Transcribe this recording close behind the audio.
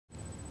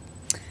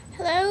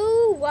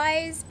Hello,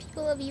 wise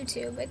people of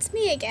YouTube. It's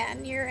me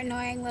again, your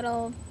annoying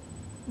little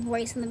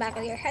voice in the back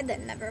of your head that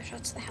never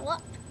shuts the hell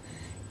up.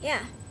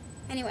 Yeah,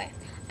 anyway,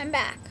 I'm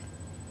back.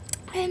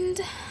 And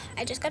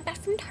I just got back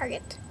from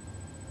Target.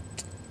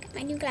 Got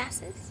my new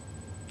glasses.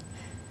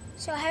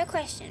 So I have a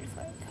question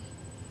for you.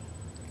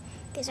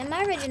 These are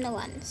my original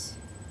ones.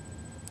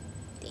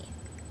 The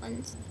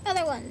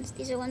other ones.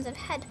 These are ones I've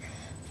had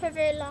for a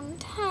very long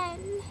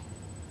time.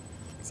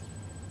 Let's see.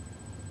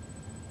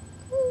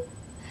 Ooh.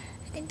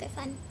 I think they're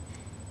fun.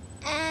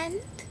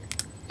 And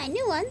my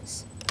new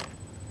ones,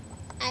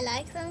 I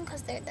like them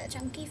because they're the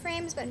chunky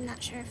frames, but I'm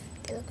not sure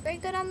if they look very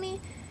good on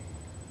me.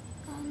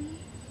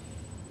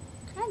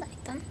 I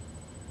like them.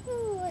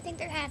 Ooh, I think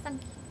they're kind of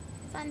funky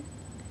and fun.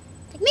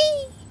 Like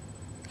me!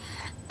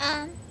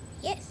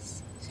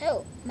 Yes.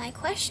 So, my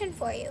question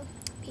for you,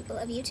 people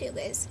of YouTube,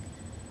 is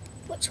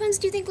which ones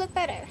do you think look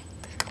better?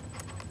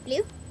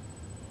 Blue?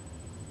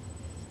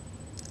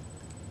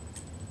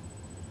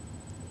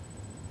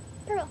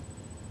 Purple?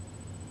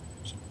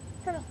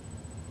 Purple.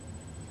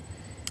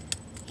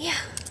 Yeah,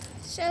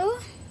 so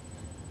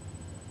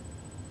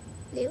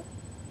blue,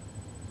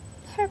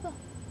 purple.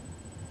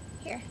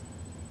 Here.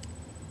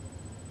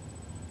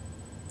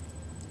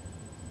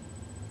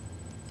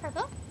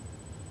 Purple.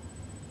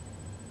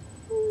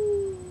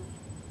 Ooh.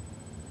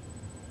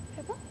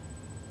 Purple.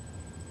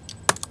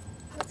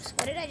 Oops,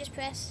 what did I just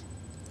press?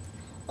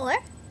 Or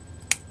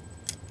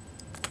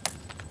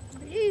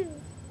blue.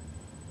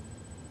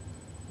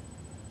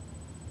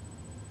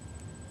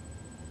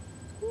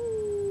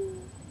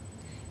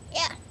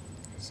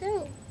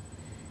 So,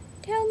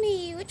 tell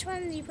me which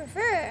ones you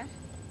prefer,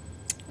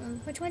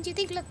 which ones you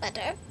think look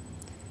better,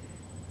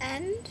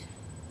 and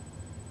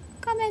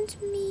comment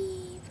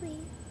me,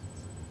 please,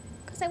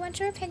 because I want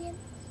your opinion.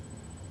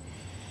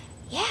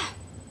 Yeah.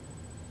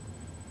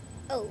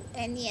 Oh,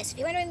 and yes, if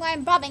you're wondering why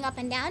I'm bobbing up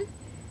and down,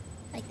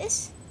 like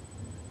this,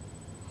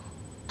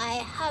 I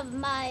have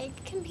my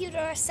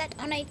computer set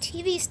on a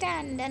TV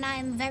stand, and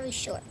I'm very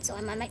short, so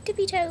I'm on my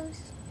tippy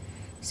toes,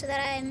 so that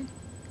I'm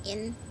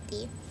in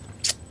the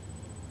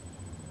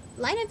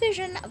line of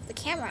vision of the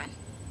camera.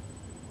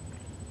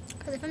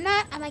 Because if I'm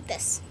not, I'm like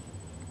this.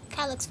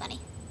 Kind of looks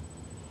funny.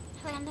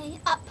 Like I'm going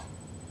up.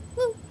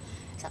 Woo!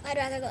 So I'd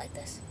rather go like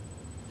this.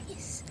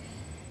 Yes.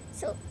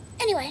 So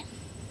anyway,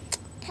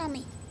 tell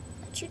me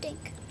what you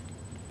think.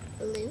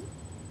 Blue?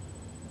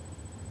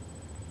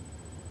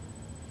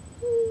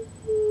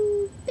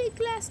 Ooh, big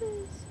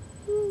glasses.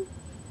 Ooh.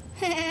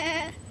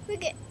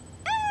 Look at.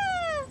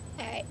 Ah!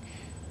 Alright.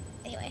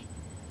 Anyway.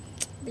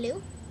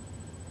 Blue?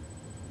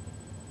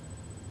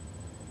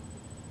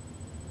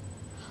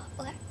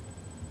 Okay.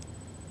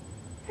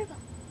 Purple.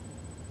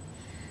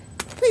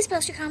 Please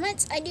post your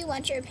comments. I do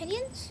want your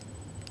opinions.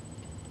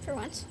 For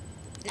once.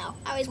 No,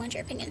 I always want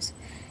your opinions.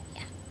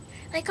 Yeah.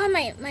 Like on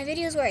my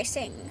videos where I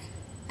sing.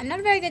 I'm not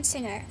a very good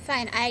singer.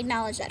 Fine, I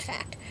acknowledge that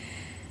fact.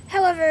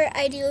 However,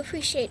 I do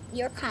appreciate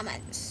your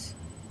comments.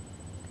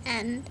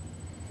 And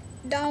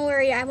don't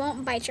worry, I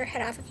won't bite your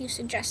head off if you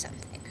suggest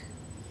something.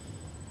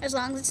 As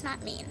long as it's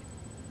not mean.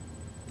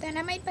 Then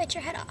I might bite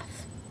your head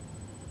off.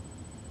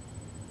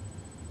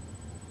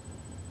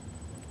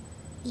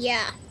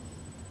 Yeah.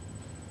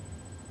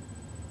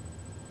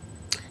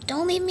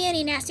 Don't leave me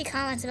any nasty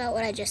comments about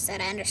what I just said.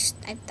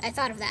 I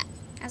thought of that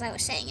as I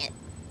was saying it.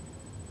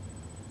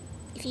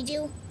 If you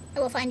do, I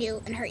will find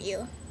you and hurt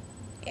you.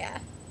 Yeah.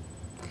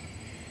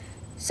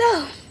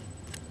 So,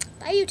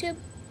 bye YouTube.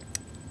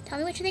 Tell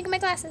me what you think of my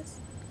glasses.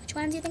 Which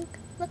ones you think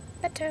look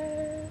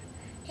better.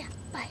 Yeah,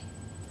 bye.